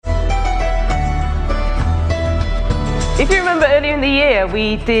If you remember earlier in the year,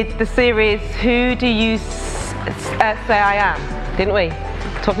 we did the series, Who Do You Say I Am? Didn't we?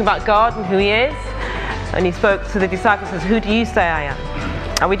 Talking about God and who He is. And He spoke to the disciples and says, who do you say I am?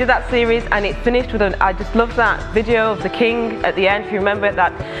 And we did that series and it finished with I just love that video of the king at the end. If you remember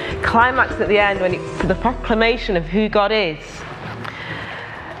that climax at the end when the proclamation of who God is.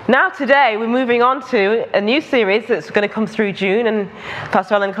 Now today we're moving on to a new series that's going to come through June, and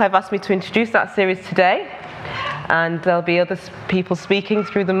Pastor Alan Cleve asked me to introduce that series today, and there'll be other people speaking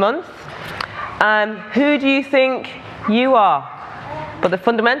through the month. Who do you think you are? But the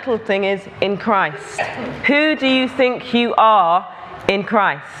fundamental thing is in Christ. Who do you think you are in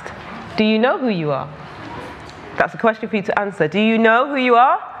Christ? Do you know who you are? That's a question for you to answer. Do you know who you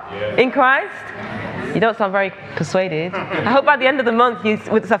are in Christ? You don't sound very persuaded. I hope by the end of the month,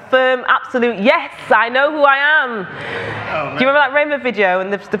 with a firm, absolute, yes, I know who I am. Do you remember that Rainbow video?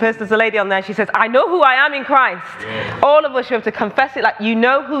 And the person, there's a lady on there, she says, I know who I am in Christ. All of us, you have to confess it like you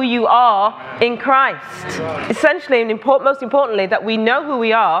know who you are in Christ. Essentially, and most importantly, that we know who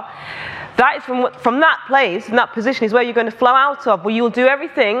we are. That is from that place, and that position is where you're going to flow out of, where you'll do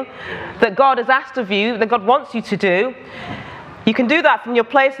everything that God has asked of you, that God wants you to do. You can do that from your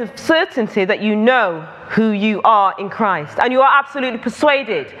place of certainty that you know who you are in Christ. And you are absolutely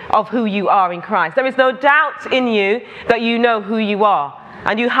persuaded of who you are in Christ. There is no doubt in you that you know who you are.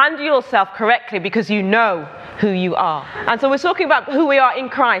 And you handle yourself correctly because you know who you are. And so we're talking about who we are in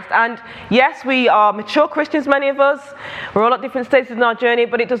Christ. And yes, we are mature Christians, many of us. We're all at different stages in our journey,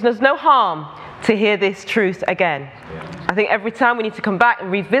 but there's no harm to hear this truth again. I think every time we need to come back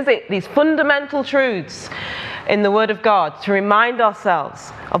and revisit these fundamental truths in the Word of God to remind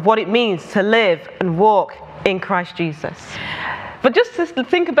ourselves of what it means to live and walk in Christ Jesus. But just to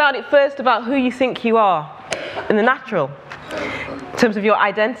think about it first, about who you think you are in the natural, in terms of your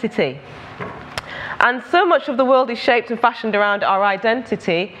identity. And so much of the world is shaped and fashioned around our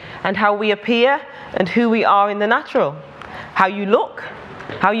identity and how we appear and who we are in the natural. How you look,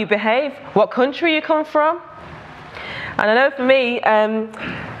 how you behave, what country you come from. And I know for me,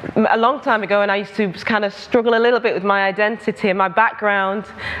 a long time ago, and I used to kind of struggle a little bit with my identity and my background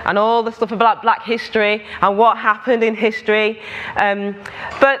and all the stuff about black history and what happened in history.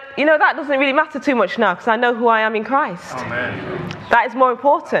 But, you know, that doesn't really matter too much now because I know who I am in Christ. Amen. That is more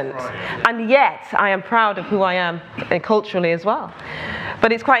important. Right. And yet, I am proud of who I am culturally as well.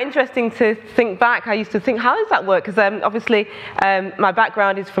 But it's quite interesting to think back. I used to think, how does that work? Because obviously, my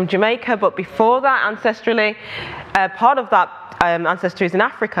background is from Jamaica, but before that, ancestrally, part of that ancestry is in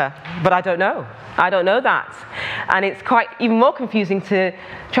Africa, but I don't know. I don't know that. And it's quite even more confusing to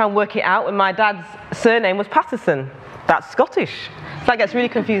try and work it out when my dad's surname was Patterson. That's Scottish. So that gets really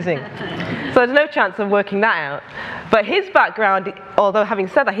confusing. So there's no chance of working that out. But his background, although having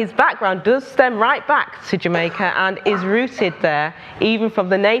said that, his background does stem right back to Jamaica and is rooted there, even from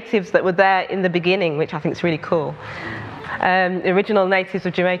the natives that were there in the beginning, which I think is really cool. The original natives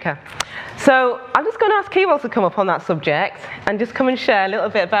of Jamaica. So I'm just going to ask Kewell to come up on that subject and just come and share a little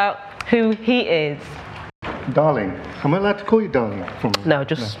bit about who he is. Darling. Am I allowed to call you darling? No,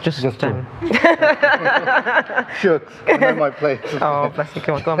 just Shucks, I know my place. Oh, bless you,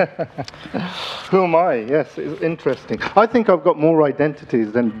 come on. Who am I? Yes, it's interesting. I think I've got more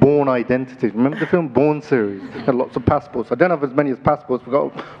identities than born identities. Remember the film Born series? It had lots of passports. I don't have as many as passports. We've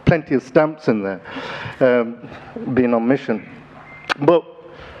got plenty of stamps in there, being on mission. But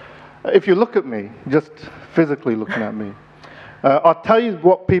if you look at me, just physically looking at me, I'll tell you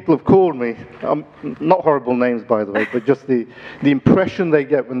what people have called me. Not horrible names, by the way, but just the impression they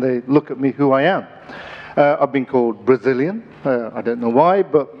get when they look at me, who I am. I've been called Brazilian. I don't know why,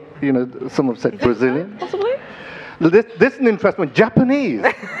 but you know, some have said Brazilian. Possibly. This is an interesting one. Japanese.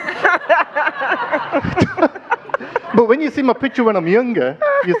 But when you see my picture when I'm younger,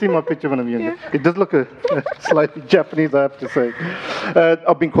 Yeah. It does look slightly Japanese, I have to say.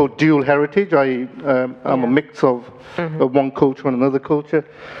 I've been called dual heritage. I'm a mix of one culture and another culture.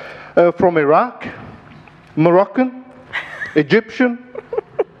 From Iraq, Moroccan, Egyptian.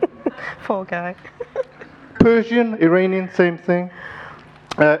 Poor guy. Persian, Iranian, same thing.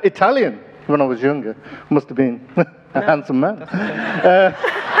 Italian, when I was younger. Must have been a handsome man.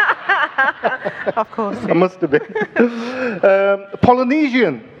 Of course. I must have been.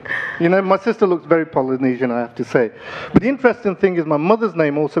 Polynesian. You know, my sister looks very Polynesian, I have to say. But the interesting thing is my mother's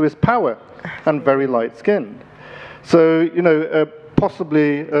name also is Power, and very light-skinned. So, you know,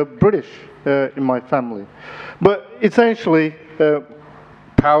 possibly British in my family. But essentially,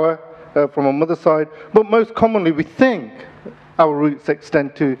 Power from my mother's side. But most commonly, we think our roots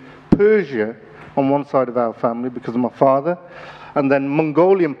extend to Persia on one side of our family because of my father. And then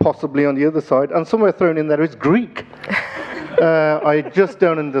Mongolian possibly on the other side, and somewhere thrown in there is Greek. I just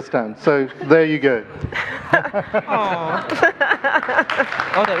don't understand. So there you go. Oh,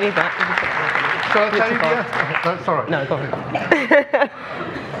 I don't need that. Shall I tell you the answer? That's all right. No, go on.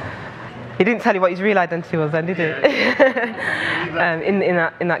 He didn't tell you what his real identity was then, did he? in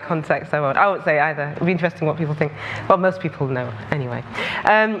that context, I won't say either. It'll be interesting what people think. Well, most people know anyway.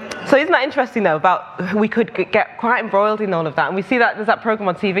 So isn't that interesting though? About we could get quite embroiled in all of that, and we see that there's that program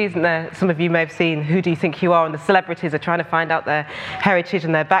on TV, isn't there? Some of you may have seen Who Do You Think You Are, and the celebrities are trying to find out their heritage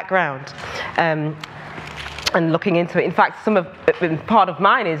and their background. And looking into it. In fact, part of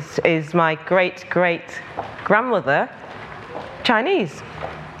mine is my great grandmother Chinese.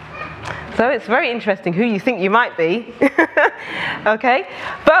 So it's very interesting who you think you might be. Okay?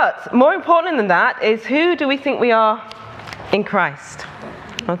 But more important than that is, who do we think we are in Christ?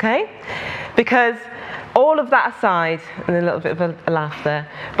 Okay? Because all of that aside, and a little bit of a laugh there,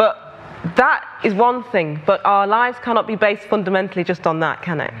 but that is one thing, but our lives cannot be based fundamentally just on that,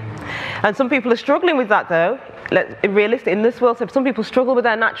 can it? And some people are struggling with that though. Realistically, in this world, some people struggle with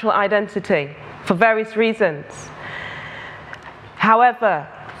their natural identity for various reasons. However,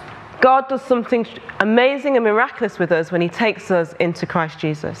 God does something amazing and miraculous with us when he takes us into Christ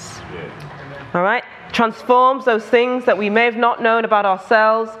Jesus. All right? Transforms those things that we may have not known about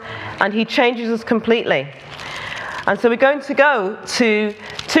ourselves, and he changes us completely. And so we're going to go to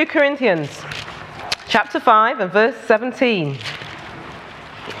 2 Corinthians chapter 5 and verse 17.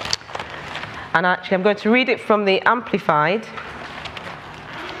 And actually I'm going to read it from the Amplified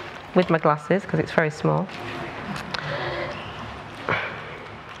with my glasses because it's very small.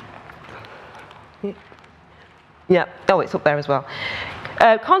 Yeah, oh, it's up there as well.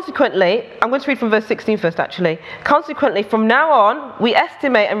 Consequently, I'm going to read from verse 16 first actually. Consequently, from now on, we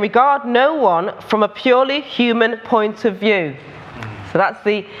estimate and regard no one from a purely human point of view. So that's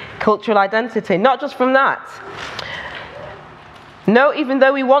the cultural identity, not just from that. No, even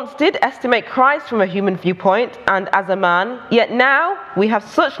though we once did estimate Christ from a human viewpoint and as a man, yet now we have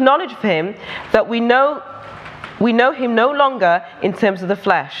such knowledge of him that we know him no longer in terms of the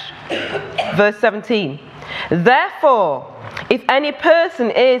flesh. Verse 17. Therefore, if any person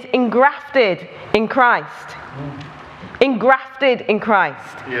is engrafted in Christ,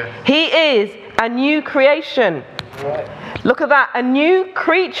 he is a new creation. Right. Look at that, a new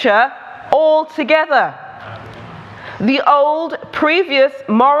creature altogether. The old, previous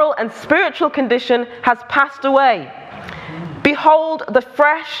moral and spiritual condition has passed away. Behold, the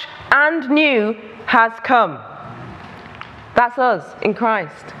fresh and new has come. That's us in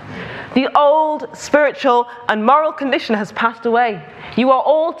Christ. The old spiritual and moral condition has passed away. You are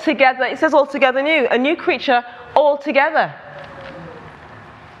altogether, it says altogether new, a new creature altogether.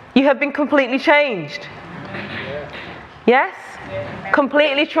 You have been completely changed. Yes?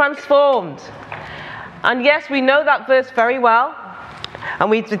 Completely transformed. And yes, we know that verse very well. And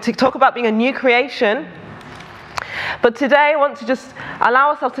we talk about being a new creation. But today I want to just allow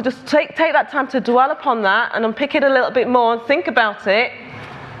ourselves to just take that time to dwell upon that and unpick it a little bit more and think about it.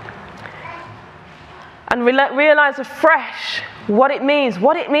 And realize afresh what it means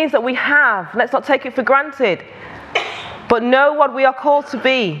that we have. Let's not take it for granted. But know what we are called to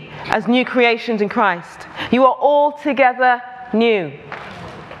be as new creations in Christ. You are altogether new.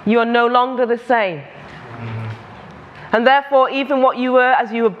 You are no longer the same. And therefore, even what you were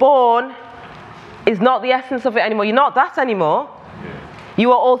as you were born is not the essence of it anymore. You're not that anymore.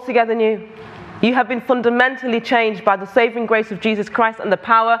 You are altogether new. You have been fundamentally changed by the saving grace of Jesus Christ and the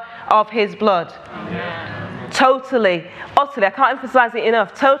power of his blood. Yeah. Totally, utterly, I can't emphasize it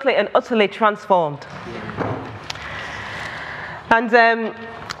enough, totally and utterly transformed. And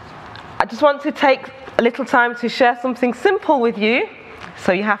I just want to take a little time to share something simple with you.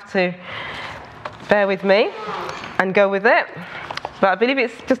 So you have to bear with me and go with it. But I believe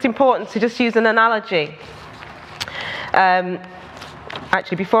it's just important to just use an analogy.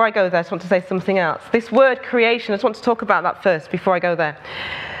 Actually, before I go there, I just want to say something else. This word creation, I just want to talk about that first before I go there.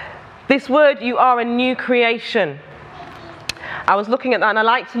 This word, you are a new creation. I was looking at that, and I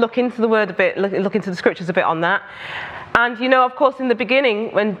like to look into the word a bit, look into the scriptures a bit on that. And you know, of course, in the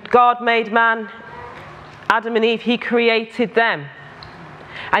beginning, when God made man, Adam and Eve, he created them.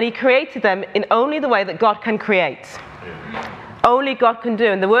 And he created them in only the way that God can create. Only God can do.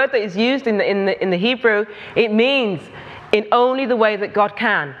 And the word that is used in the Hebrew, it means in only the way that God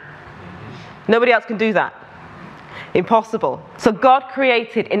can. Nobody else can do that. Impossible. So God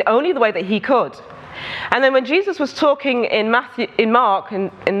created in only the way that he could. And then when Jesus was talking in Mark,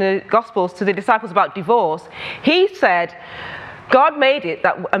 in the Gospels to the disciples about divorce, he said, God made it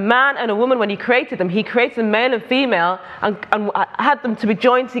that a man and a woman, when he created them male and female, and had them to be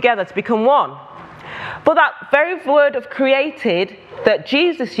joined together to become one. But that very word of created that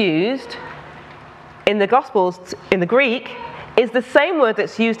Jesus used in the Gospels, in the Greek, is the same word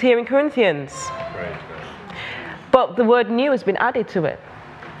that's used here in Corinthians. But the word new has been added to it.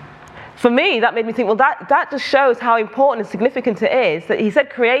 For me, that made me think, well, that just shows how important and significant it is that he said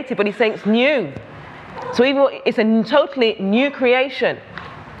created, but he's saying it's new. So even it's a totally new creation.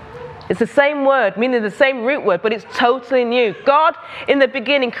 It's the same word, meaning the same root word, but it's totally new. God, in the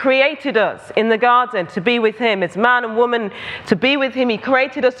beginning, created us in the garden to be with him. As man and woman, to be with him. He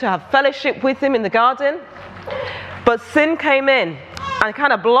created us to have fellowship with him in the garden. But sin came in and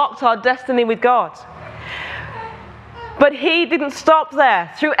kind of blocked our destiny with God. But he didn't stop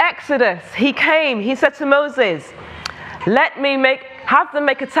there. Through Exodus, he came. He said to Moses, have them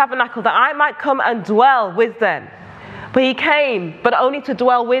make a tabernacle that I might come and dwell with them. But he came, but only to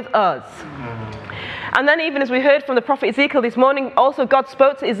dwell with us. And then even as we heard from the prophet Ezekiel this morning, also God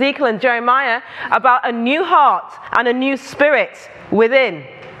spoke to Ezekiel and Jeremiah about a new heart and a new spirit within.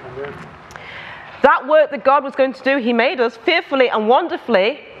 That work that God was going to do, he made us fearfully and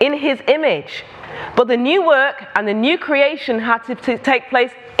wonderfully in his image. But the new work and the new creation had to take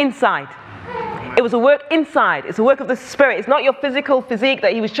place inside. It was a work inside. It's a work of the Spirit. It's not your physical physique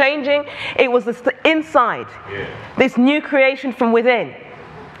that he was changing. It was the inside. Yeah. This new creation from within.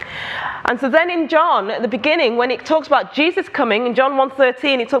 And so then in John, at the beginning, when it talks about Jesus coming, in John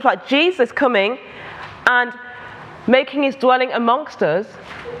 1:13, it talks about Jesus coming and making his dwelling amongst us.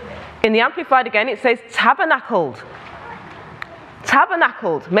 In the Amplified again, it says tabernacled.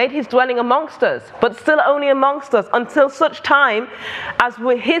 Tabernacled, made his dwelling amongst us, but still only amongst us until such time as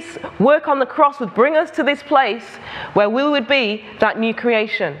his work on the cross would bring us to this place where we would be that new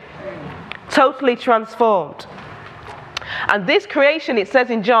creation, totally transformed. And this creation, it says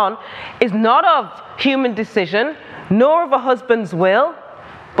in John, is not of human decision, nor of a husband's will,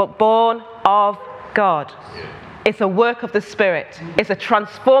 but born of God. It's a work of the Spirit. It's a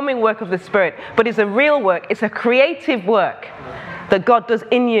transforming work of the Spirit, but it's a real work. It's a creative work that God does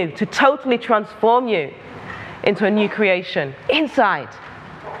in you to totally transform you into a new creation. Inside.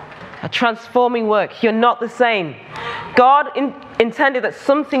 A transforming work. You're not the same. God intended that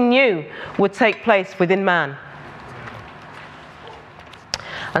something new would take place within man.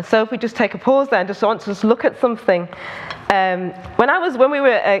 And so if we just take a pause there and just want to just look at something. When we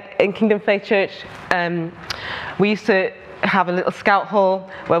were in Kingdom Faith Church, we used to have a little scout hall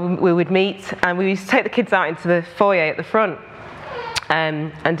where we would meet, and we used to take the kids out into the foyer at the front.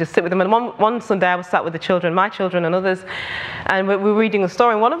 And just sit with them. And one Sunday I was sat with the children, my children and others, and we were reading a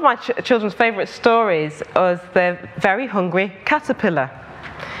story. And one of my children's favourite stories was the very hungry caterpillar,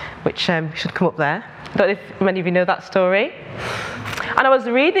 which should come up there. I don't know if many of you know that story. And I was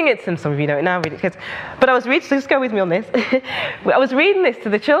reading it to them. Some of you know it now, read it, kids. But I was reading, so just go with me on this. I was reading this to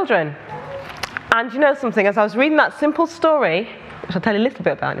the children. And you know something, as I was reading that simple story, which I'll tell you a little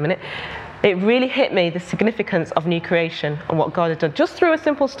bit about in a minute, it really hit me, the significance of new creation and what God had done, just through a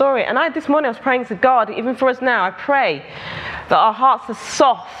simple story. And this morning I was praying to God, even for us now, I pray that our hearts are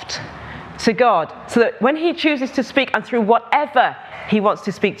soft to God, so that when he chooses to speak, and through whatever he wants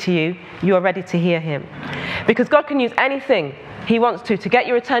to speak to you, you are ready to hear him. Because God can use anything he wants to get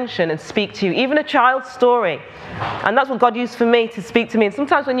your attention and speak to you, even a child's story. And that's what God used for me to speak to me. And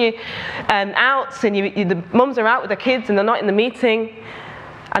sometimes when you're out, and the mums are out with their kids and they're not in the meeting,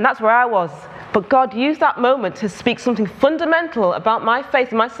 and that's where I was. But God used that moment to speak something fundamental about my faith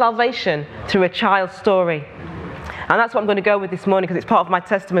and my salvation through a child's story. And that's what I'm going to go with this morning, because it's part of my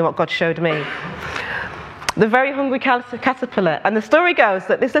testimony, what God showed me. The very hungry caterpillar. And the story goes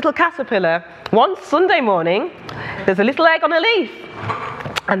that this little caterpillar, one Sunday morning, there's a little egg on a leaf.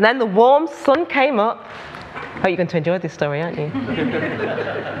 And then the warm sun came up. Oh, you're going to enjoy this story, aren't you?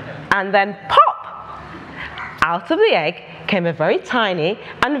 And then pop! Out of the egg came a very tiny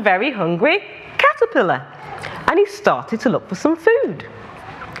and very hungry caterpillar. And he started to look for some food.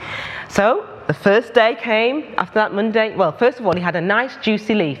 So the first day came, after that Monday, well, first of all, he had a nice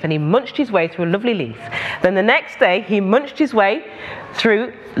juicy leaf and he munched his way through a lovely leaf. Then the next day, he munched his way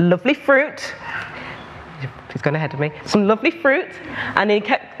through lovely fruit. He's gone ahead of me. Some lovely fruit. And he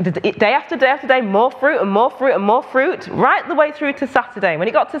kept, day after day after day, more fruit and more fruit and more fruit, right the way through to Saturday. When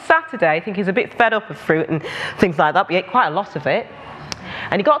he got to Saturday, I think he was a bit fed up of fruit and things like that, but he ate quite a lot of it.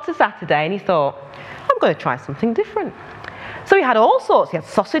 And he got to Saturday and he thought, I'm going to try something different. So he had all sorts. He had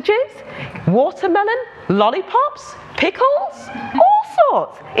sausages, watermelon, lollipops, pickles, all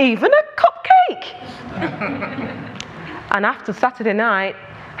sorts, even a cupcake. And after Saturday night,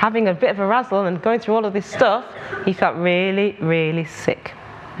 having a bit of a razzle and going through all of this stuff, he felt really, really sick.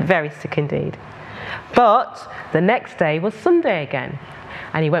 Very sick indeed. But the next day was Sunday again.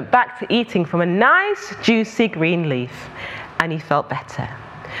 And he went back to eating from a nice, juicy green leaf, and he felt better.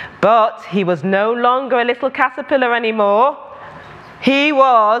 But he was no longer a little caterpillar anymore. He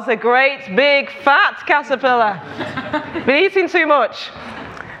was a great, big, fat caterpillar. Been eating too much.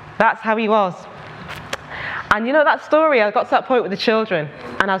 That's how he was. And you know that story, I got to that point with the children,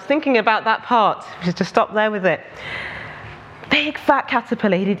 and I was thinking about that part, just to stop there with it. Big fat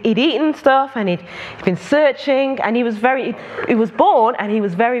caterpillar. He'd eaten stuff, and he'd been searching, and he was born, and he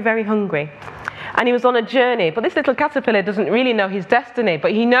was very, very hungry. And he was on a journey. But this little caterpillar doesn't really know his destiny,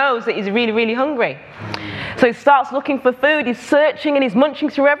 but he knows that he's really, really hungry. So he starts looking for food, he's searching, and he's munching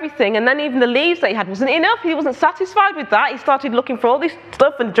through everything, and then even the leaves that he had wasn't enough. He wasn't satisfied with that. He started looking for all this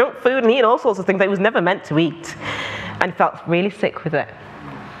stuff and junk food and eating all sorts of things that he was never meant to eat. And he felt really sick with it.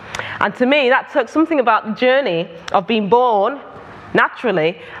 And to me, that took something about the journey of being born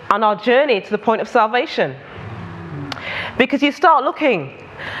naturally and our journey to the point of salvation. Because you start looking,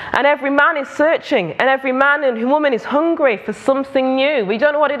 and every man is searching, and every man and woman is hungry for something new. We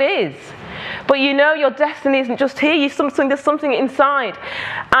don't know what it is. But you know your destiny isn't just here, there's something inside.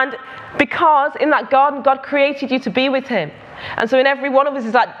 And because in that garden, God created you to be with him. And so in every one of us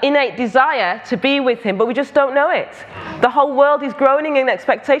is that innate desire to be with him, but we just don't know it. The whole world is groaning in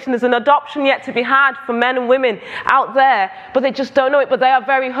expectation. There's an adoption yet to be had for men and women out there, but they just don't know it. But they are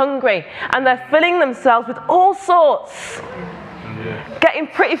very hungry, and they're filling themselves with all sorts, getting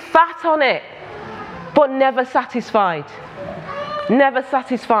pretty fat on it, but never satisfied. Never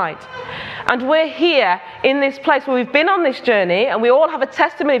satisfied. And we're here in this place where we've been on this journey, and we all have a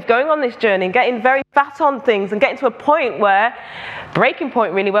testimony of going on this journey and getting very fat on things and getting to a point where, breaking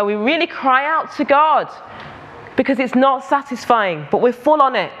point really, where we really cry out to God because it's not satisfying, but we're full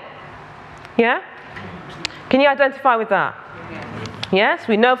on it. Yeah? Can you identify with that? Yes,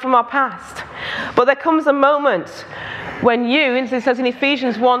 we know from our past. But there comes a moment when it says in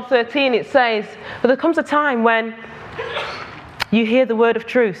Ephesians 1:13, it says, but there comes a time when you hear the word of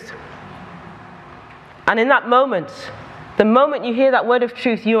truth. And in that moment, the moment you hear that word of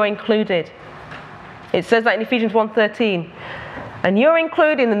truth, you are included. It says that in Ephesians 1:13. And you're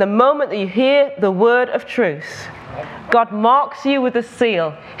included in the moment that you hear the word of truth. God marks you with a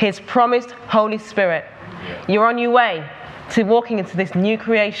seal, his promised Holy Spirit. You're on your way to walking into this new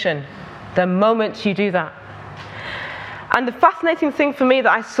creation the moment you do that. And the fascinating thing for me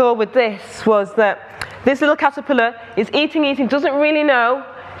that I saw with this was that this little caterpillar is eating, doesn't really know.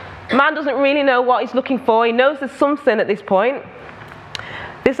 Man doesn't really know what he's looking for. He knows there's something at this point.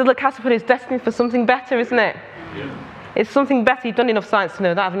 This little caterpillar is destined for something better, isn't it? Yeah. It's something better. You've done enough science to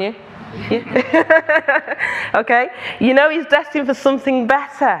know that, haven't you? Yeah. Okay. You know he's destined for something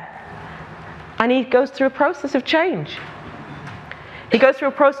better. And he goes through a process of change. He goes through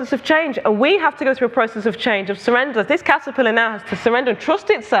a process of change. And we have to go through a process of change, of surrender. This caterpillar now has to surrender and trust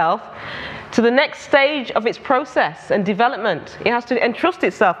itself to the next stage of its process and development. It has to entrust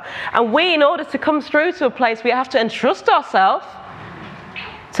itself. And we, in order to come through to a place, we have to entrust ourselves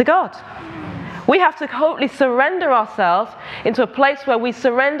to God. We have to totally surrender ourselves into a place where we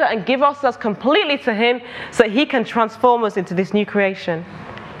surrender and give ourselves completely to him so that he can transform us into this new creation.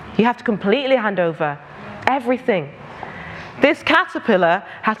 You have to completely hand over everything. This caterpillar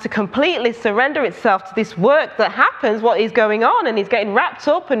has to completely surrender itself to this work that happens, what is going on, and he's getting wrapped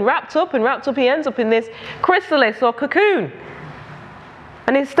up and wrapped up and wrapped up. He ends up in this chrysalis or cocoon.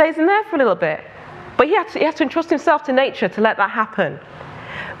 And he stays in there for a little bit. But he has to entrust himself to nature to let that happen.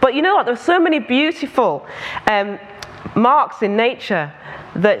 But you know what? There are so many beautiful marks in nature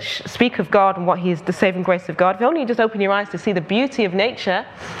that speak of God and what he is, the saving grace of God. If only you just open your eyes to see the beauty of nature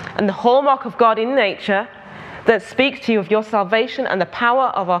and the hallmark of God in nature that speaks to you of your salvation and the power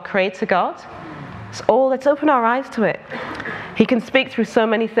of our Creator God. Let's open our eyes to it. He can speak through so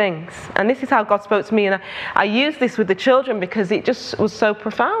many things. And this is how God spoke to me. And I use this with the children because it just was so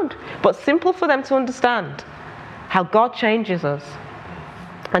profound, but simple for them to understand how God changes us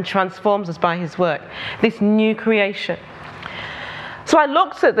and transforms us by his work. This new creation. So I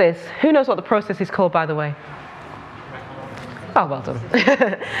looked at this. Who knows what the process is called, by the way? Oh, well done.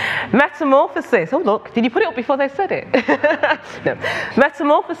 Metamorphosis. Oh, look. Did you put it up before they said it? No.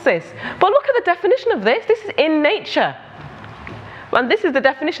 Metamorphosis. But look at the definition of this. This is in nature. And this is the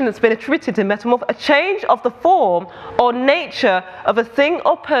definition that's been attributed to metamorphosis. A change of the form or nature of a thing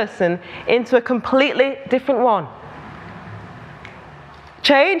or person into a completely different one.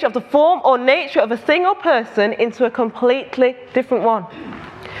 Change of the form or nature of a thing or person into a completely different one.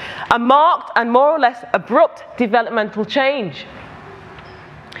 A marked and more or less abrupt developmental change.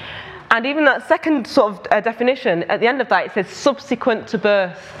 And even that second sort of definition, at the end of that, it says subsequent to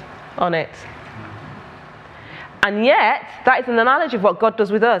birth on it. And yet, that is an analogy of what God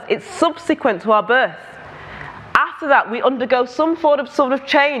does with us. It's subsequent to our birth. After that, we undergo some sort of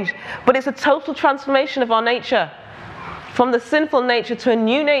change, but it's a total transformation of our nature. From the sinful nature to a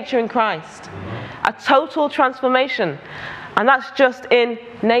new nature in Christ. A total transformation. And that's just in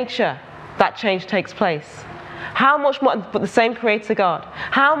nature that change takes place. How much more, but the same Creator God,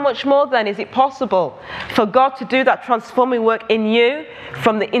 how much more then is it possible for God to do that transforming work in you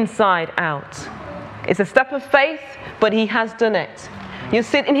from the inside out? It's a step of faith, but He has done it. You're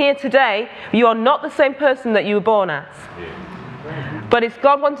sitting here today, you are not the same person that you were born as. But it's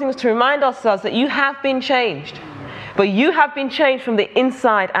God wanting us to remind ourselves that you have been changed. But you have been changed from the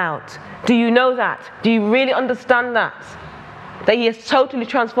inside out. Do you know that? Do you really understand that? That He has totally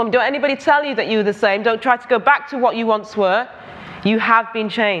transformed. Don't anybody tell you that you're the same. Don't try to go back to what you once were. You have been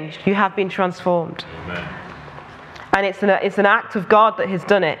changed. You have been transformed. Amen. And it's an act of God that has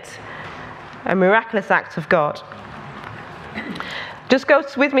done it. A miraculous act of God. Just go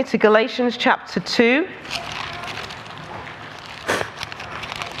with me to Galatians chapter 2.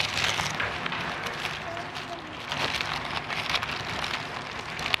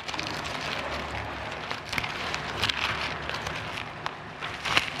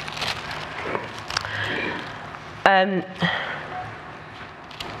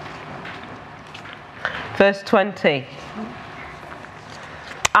 Verse 20.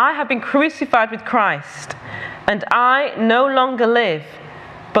 I have been crucified with Christ, and I no longer live,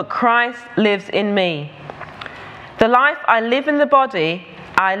 but Christ lives in me. The life I live in the body,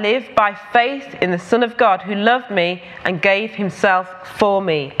 I live by faith in the Son of God who loved me and gave Himself for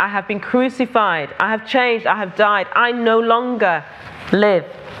me. I have been crucified. I have changed. I have died. I no longer live.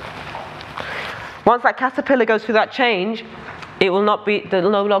 Once that caterpillar goes through that change, it will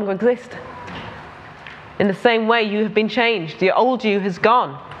no longer exist. In the same way, you have been changed. The old you has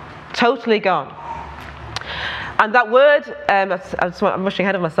gone, totally gone. And that word, I'm rushing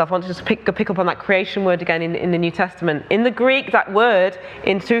ahead of myself. I want to just pick up on that creation word again in the New Testament. In the Greek, that word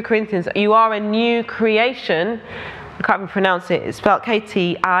in 2 Corinthians, you are a new creation. I can't even pronounce it. It's spelled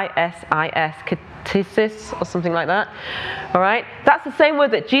Ktisis, ktisis, or something like that. All right? That's the same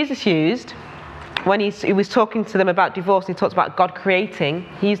word that Jesus used when he was talking to them about divorce. He talked about God creating.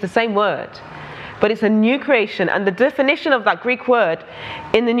 He used the same word. But it's a new creation. And the definition of that Greek word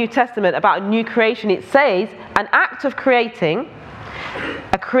in the New Testament about a new creation, it says an act of creating,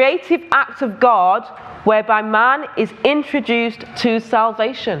 a creative act of God whereby man is introduced to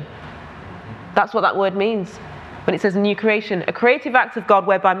salvation. That's what that word means when it says new creation. A creative act of God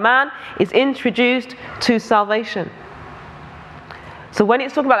whereby man is introduced to salvation. So when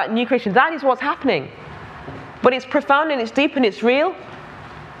it's talking about that new creation, that is what's happening. But it's profound and it's deep and it's real.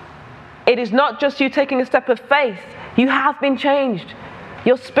 It is not just you taking a step of faith. You have been changed.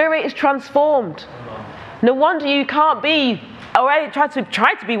 Your spirit is transformed. No wonder you can't be, or try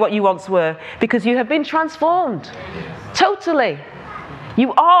to be what you once were, because you have been transformed. Totally.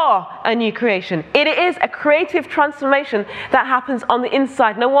 You are a new creation. It is a creative transformation that happens on the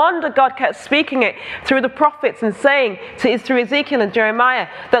inside. No wonder God kept speaking it through the prophets and saying through Ezekiel and Jeremiah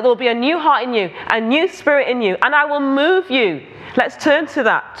that there will be a new heart in you, a new spirit in you, and I will move you. Let's turn to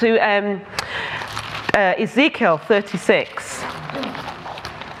that, to Ezekiel 36.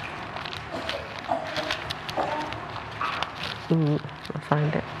 I'll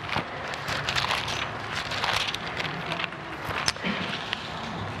find it.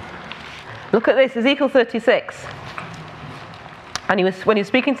 Look at this, Ezekiel 36. And when he was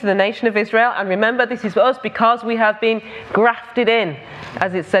speaking to the nation of Israel, and remember, this is for us because we have been grafted in,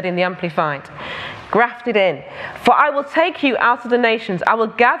 as it said in the Amplified. Grafted in. For I will take you out of the nations. I will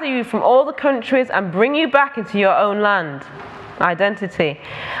gather you from all the countries and bring you back into your own land. Identity.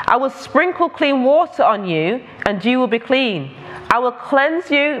 I will sprinkle clean water on you, and you will be clean. I will cleanse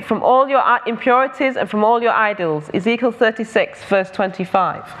you from all your impurities and from all your idols. Ezekiel 36, verse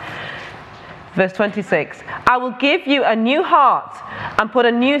 25. Verse 26. I will give you a new heart and put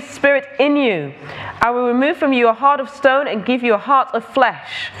a new spirit in you. I will remove from you a heart of stone and give you a heart of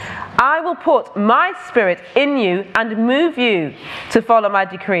flesh. I will put my spirit in you and move you to follow my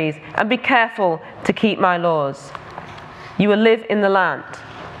decrees and be careful to keep my laws. You will live in the land.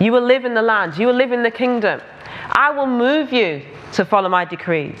 You will live in the land. You will live in the kingdom. I will move you to follow my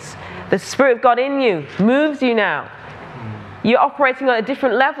decrees. The Spirit of God in you moves you now. You're operating on a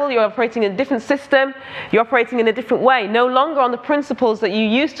different level, you're operating in a different system, you're operating in a different way, no longer on the principles that you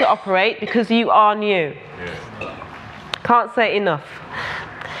used to operate because you are new. Can't say it enough.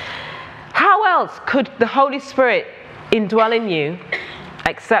 How else could the Holy Spirit indwell in you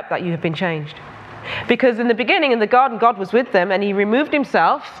except that you have been changed? Because in the beginning in the garden, God was with them and He removed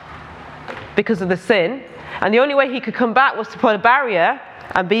Himself because of the sin, And the only way he could come back was to put a barrier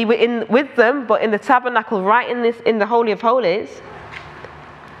and be with them, but in the tabernacle, right in the Holy of Holies.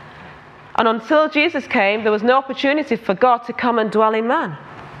 And until Jesus came, there was no opportunity for God to come and dwell in man,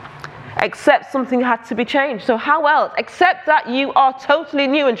 except something had to be changed. So how else, except that you are totally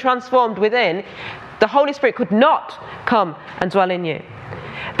new and transformed within, the Holy Spirit could not come and dwell in you.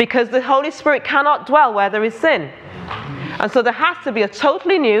 Because the Holy Spirit cannot dwell where there is sin. And so there has to be a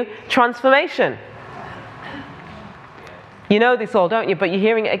totally new transformation. You know this all, don't you? But you're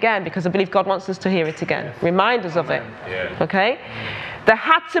hearing it again because I believe God wants us to hear it again. Remind us of it. Okay? There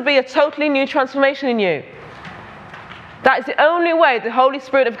had to be a totally new transformation in you. That is the only way the Holy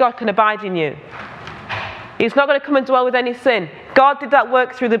Spirit of God can abide in you. He's not going to come and dwell with any sin. God did that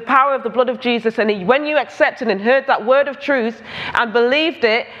work through the power of the blood of Jesus, and when you accepted and heard that word of truth and believed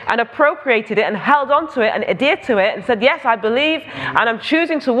it and appropriated it and held on to it and adhered to it and said, yes, I believe and I'm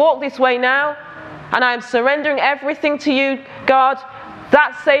choosing to walk this way now and I am surrendering everything to you, God,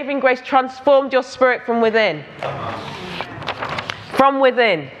 that saving grace transformed your spirit from within. From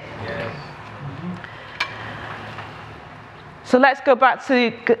within. So let's go back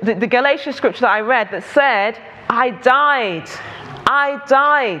to the Galatians scripture that I read that said, I died.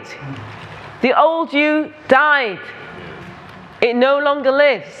 The old you died. It no longer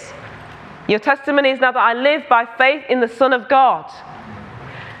lives. Your testimony is now that I live by faith in the Son of God.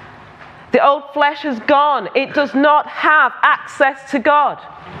 The old flesh has gone. It does not have access to God.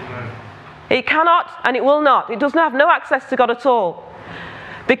 It cannot and it will not. It does not have no access to God at all.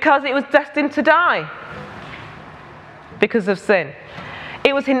 Because it was destined to die. Because of sin.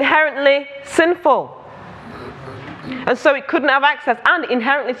 It was inherently sinful. And so it couldn't have access, and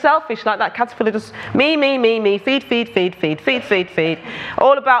inherently selfish, like that caterpillar, just me, feed.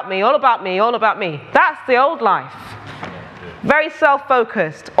 All about me. That's the old life. Very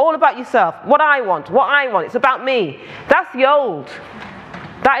self-focused, all about yourself. What I want, it's about me. That's the old.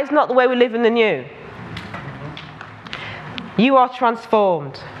 That is not the way we live in the new. You are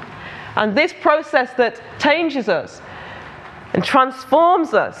transformed. And this process that changes us and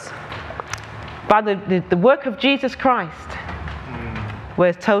transforms us by the work of Jesus Christ,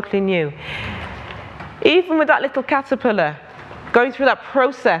 we're totally new. Even with that little caterpillar going through that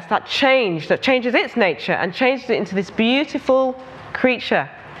process, that change, that changes its nature and changes it into this beautiful creature.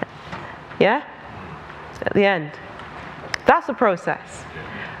 Yeah? At the end. That's a process.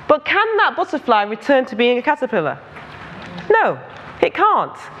 But can that butterfly return to being a caterpillar? No, it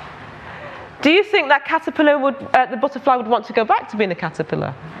can't. Do you think that the butterfly would want to go back to being a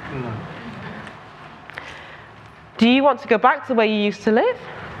caterpillar? No. Do you want to go back to where you used to live?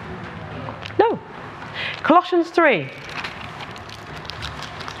 No. Colossians 3.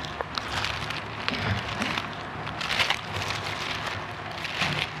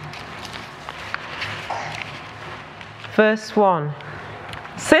 Verse 1.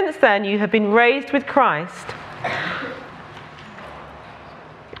 Since then you have been raised with Christ.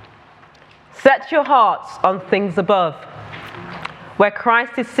 Set your hearts on things above, where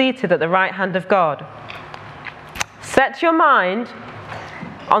Christ is seated at the right hand of God. Set your mind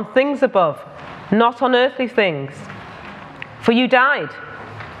on things above, not on earthly things. For you died,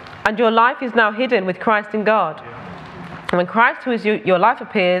 and your life is now hidden with Christ in God. And when Christ, who is your life,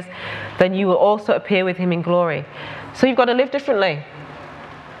 appears, then you will also appear with him in glory. So you've got to live differently.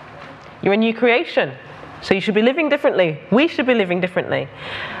 You're a new creation, so you should be living differently. We should be living differently.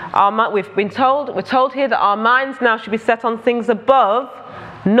 We're told here that our minds now should be set on things above,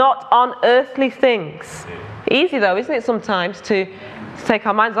 not on earthly things. Easy though, isn't it, sometimes to take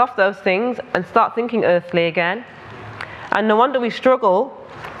our minds off those things and start thinking earthly again. And no wonder we struggle,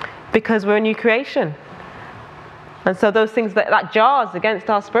 because we're a new creation. And so those things, that jars against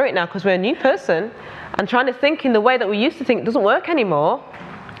our spirit now, because we're a new person, and trying to think in the way that we used to think doesn't work anymore.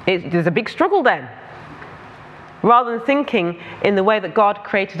 There's a big struggle then. Rather than thinking in the way that God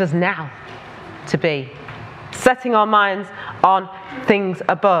created us now to be. Setting our minds on things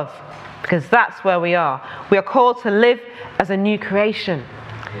above. Because that's where we are. We are called to live as a new creation.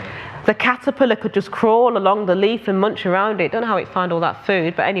 The caterpillar could just crawl along the leaf and munch around it. Don't know how it found all that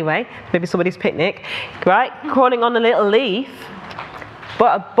food, but anyway, maybe somebody's picnic, right? Crawling on a little leaf.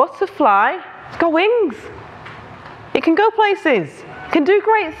 But a butterfly, it's got wings. It can go places. It can do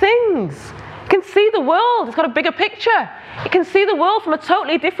great things. It can see the world. It's got a bigger picture. It can see the world from a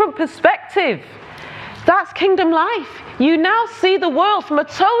totally different perspective. That's kingdom life. You now see the world from a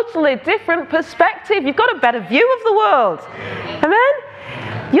totally different perspective. You've got a better view of the world.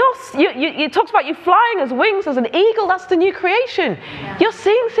 Amen? You talked about you flying as wings as an eagle. That's the new creation. You're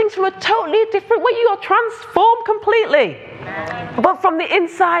seeing things from a totally different way. You are transformed completely, but from the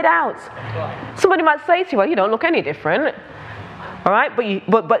inside out. Somebody might say to you, well, you don't look any different. All right,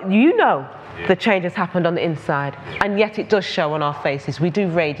 but you know the change has happened on the inside, and yet it does show on our faces. We do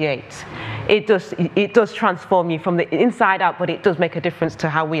radiate. It does transform you from the inside out, but it does make a difference to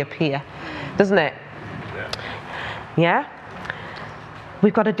how we appear, doesn't it? Yeah?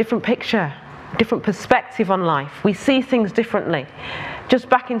 We've got a different picture, different perspective on life. We see things differently. Just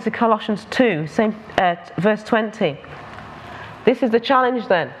back into Colossians 2, same verse 20. This is the challenge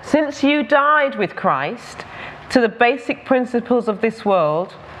then. Since you died with Christ to the basic principles of this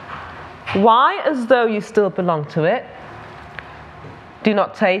world, why, as though you still belong to it, do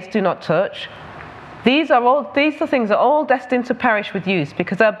not taste, do not touch. These things are all destined to perish with use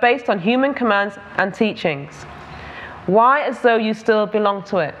because they're based on human commands and teachings. Why, as though you still belong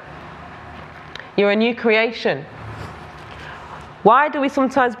to it? You're a new creation. Why do we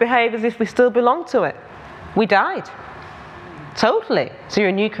sometimes behave as if we still belong to it? We died. Totally. So you're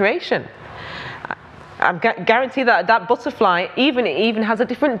a new creation. I guarantee that butterfly even has a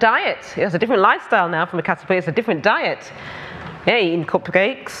different diet. It has a different lifestyle now from a caterpillar. It's a different diet. Yeah, eating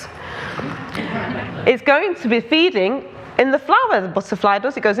cupcakes. It's going to be feeding in the flower. The butterfly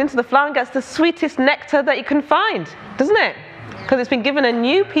does. It goes into the flower and gets the sweetest nectar that you can find, doesn't it? Because it's been given a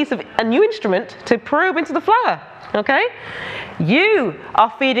new instrument to probe into the flower. Okay? You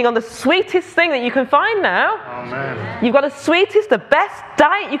are feeding on the sweetest thing that you can find now. Amen. You've got the sweetest, the best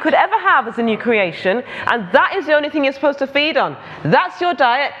diet you could ever have as a new creation, and that is the only thing you're supposed to feed on. That's your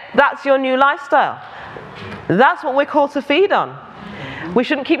diet, that's your new lifestyle. That's what we're called to feed on. We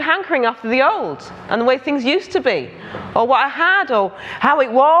shouldn't keep hankering after the old and the way things used to be, or what I had, or how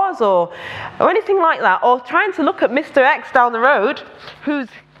it was, or anything like that, or trying to look at Mr. X down the road who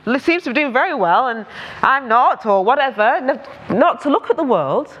seems to be doing very well and I'm not, or whatever. Not to look at the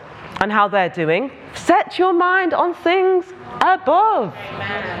world and how they're doing. Set your mind on things above.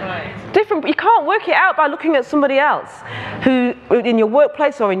 Different. You can't work it out by looking at somebody else who, in your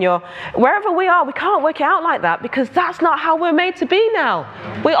workplace or in your wherever we are. We can't work it out like that because that's not how we're made to be now.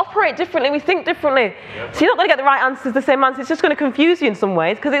 We operate differently. We think differently. So you're not going to get the right answers, the same answer. It's just going to confuse you in some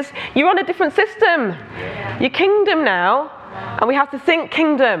ways because you're on a different system. Your kingdom now, and we have to think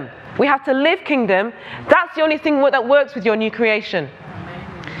kingdom. We have to live kingdom. That's the only thing that works with your new creation.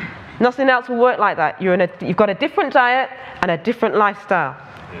 Nothing else will work like that. You've got a different diet and a different lifestyle.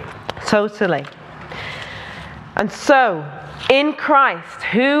 Totally. And so, in Christ,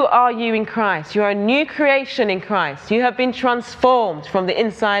 who are you in Christ? You are a new creation in Christ. You have been transformed from the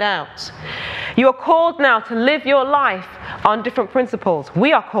inside out. You are called now to live your life on different principles.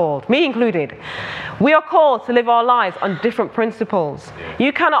 We are called, me included. We are called to live our lives on different principles.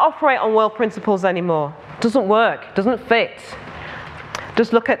 You cannot operate on world principles anymore. It doesn't work. It doesn't fit.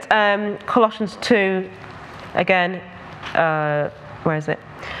 Just look at Colossians 2 again. Where is it?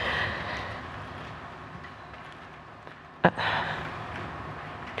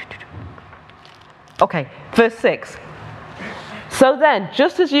 Okay, verse 6. So then,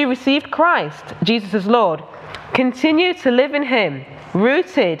 just as you received Christ, Jesus as Lord, continue to live in him,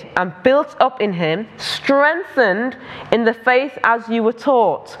 rooted and built up in him, strengthened in the faith as you were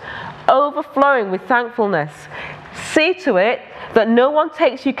taught, overflowing with thankfulness. See to it that no one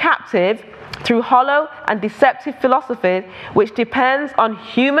takes you captive through hollow and deceptive philosophy which depends on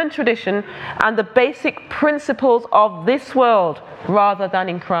human tradition and the basic principles of this world rather than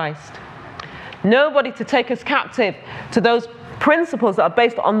in Christ. Nobody to take us captive to those principles that are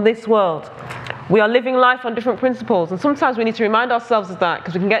based on this world. We are living life on different principles, and sometimes we need to remind ourselves of that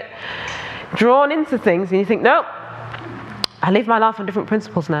because we can get drawn into things and you think, no, I live my life on different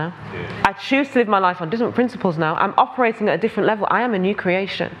principles now. I choose to live my life on different principles now. I'm operating at a different level. I am a new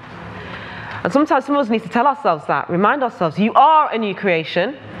creation. And sometimes some of us need to tell ourselves that, remind ourselves, you are a new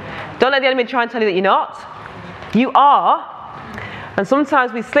creation. Don't let the enemy try and tell you that you're not. You are. And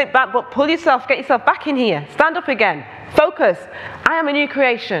sometimes we slip back, but pull yourself, get yourself back in here. Stand up again. Focus. I am a new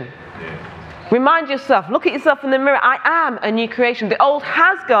creation. Remind yourself, look at yourself in the mirror. I am a new creation. The old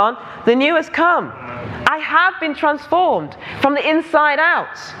has gone, the new has come. I have been transformed from the inside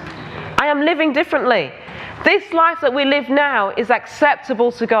out. I am living differently. This life that we live now is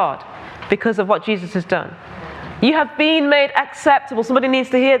acceptable to God because of what Jesus has done. You have been made acceptable. Somebody needs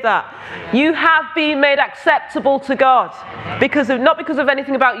to hear that. You have been made acceptable to God not because of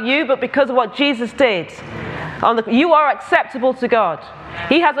anything about you, but because of what Jesus did. You are acceptable to God.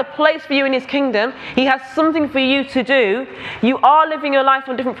 He has a place for you in his kingdom. He has something for you to do. You are living your life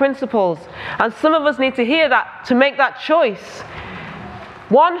on different principles. And some of us need to hear that, to make that choice.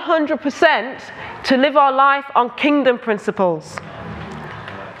 100% to live our life on kingdom principles.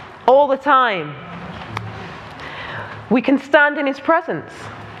 All the time. We can stand in his presence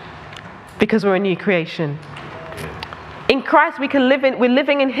because we're a new creation. In Christ we're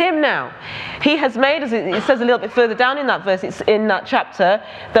living in him now. He has made us, it says a little bit further down in that verse, it's in that chapter,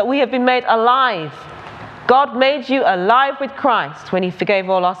 that we have been made alive. God made you alive with Christ when he forgave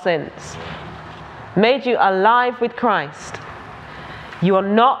all our sins. Made you alive with Christ. You are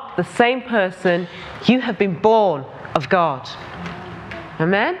not the same person. You have been born of God.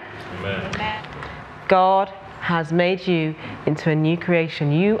 Amen? Amen. God has made you into a new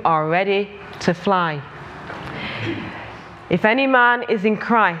creation. You are ready to fly. If any man is in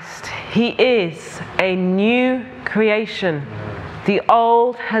Christ, he is a new creation. The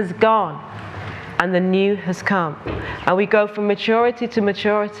old has gone and the new has come. And we go from maturity to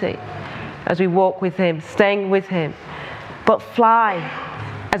maturity as we walk with him, staying with him. But fly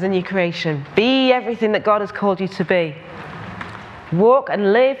as a new creation. Be everything that God has called you to be. Walk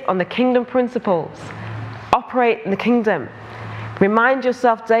and live on the kingdom principles. Operate in the kingdom. Remind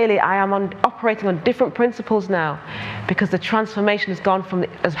yourself daily, I am operating on different principles now because the transformation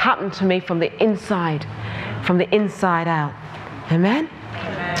has happened to me from the inside out. Amen?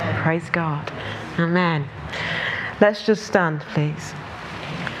 Amen. Praise God. Amen. Let's just stand, please.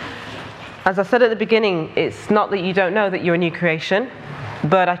 As I said at the beginning, it's not that you don't know that you're a new creation,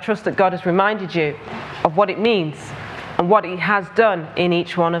 but I trust that God has reminded you of what it means and what he has done in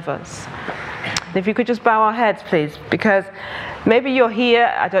each one of us. If you could just bow our heads, please, because maybe you're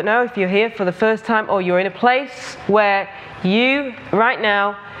here, I don't know if you're here for the first time, or you're in a place where you, right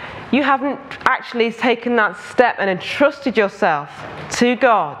now, you haven't actually taken that step and entrusted yourself to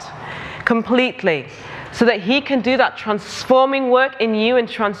God completely so that he can do that transforming work in you and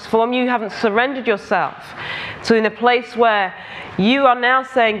transform you. You haven't surrendered yourself. So in a place where you are now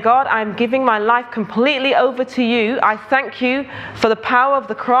saying, God, I'm giving my life completely over to you. I thank you for the power of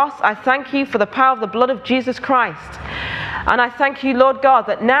the cross. I thank you for the power of the blood of Jesus Christ. And I thank you, Lord God,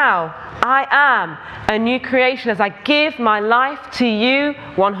 that now I am a new creation as I give my life to you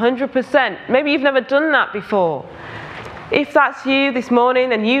 100%. Maybe you've never done that before. If that's you this morning,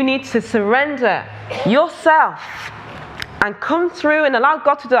 then you need to surrender yourself and come through and allow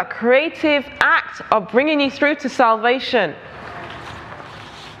God to do that creative act of bringing you through to salvation.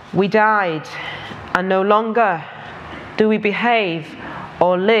 We died, and no longer do we behave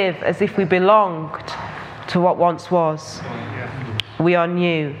or live as if we belonged to what once was. We are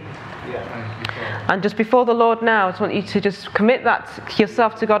new. And just before the Lord now, I just want you to just commit that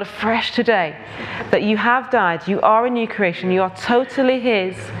yourself to God afresh today. That you have died, you are a new creation, you are totally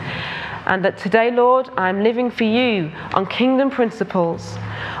his. And that today, Lord, I'm living for you on kingdom principles,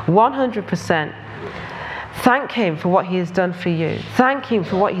 100%. Thank him for what he has done for you. Thank him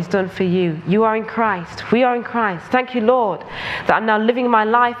for what he's done for you. You are in Christ. We are in Christ. Thank you, Lord, that I'm now living my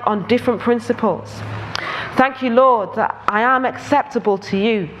life on different principles. Thank you, Lord, that I am acceptable to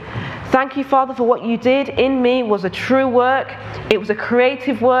you. Thank you, Father, for what you did in me was a true work. It was a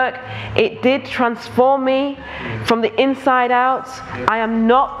creative work. It did transform me from the inside out. I am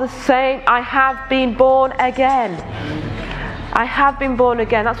not the same. I have been born again. I have been born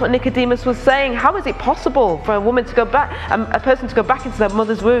again. That's what Nicodemus was saying. How is it possible for a woman to go back, a person to go back into their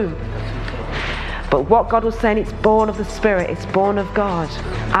mother's womb? But what God was saying, it's born of the Spirit. It's born of God.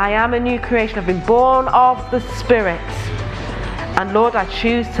 I am a new creation. I've been born of the Spirit. And Lord, I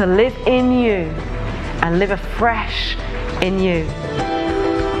choose to live in you and live afresh in you.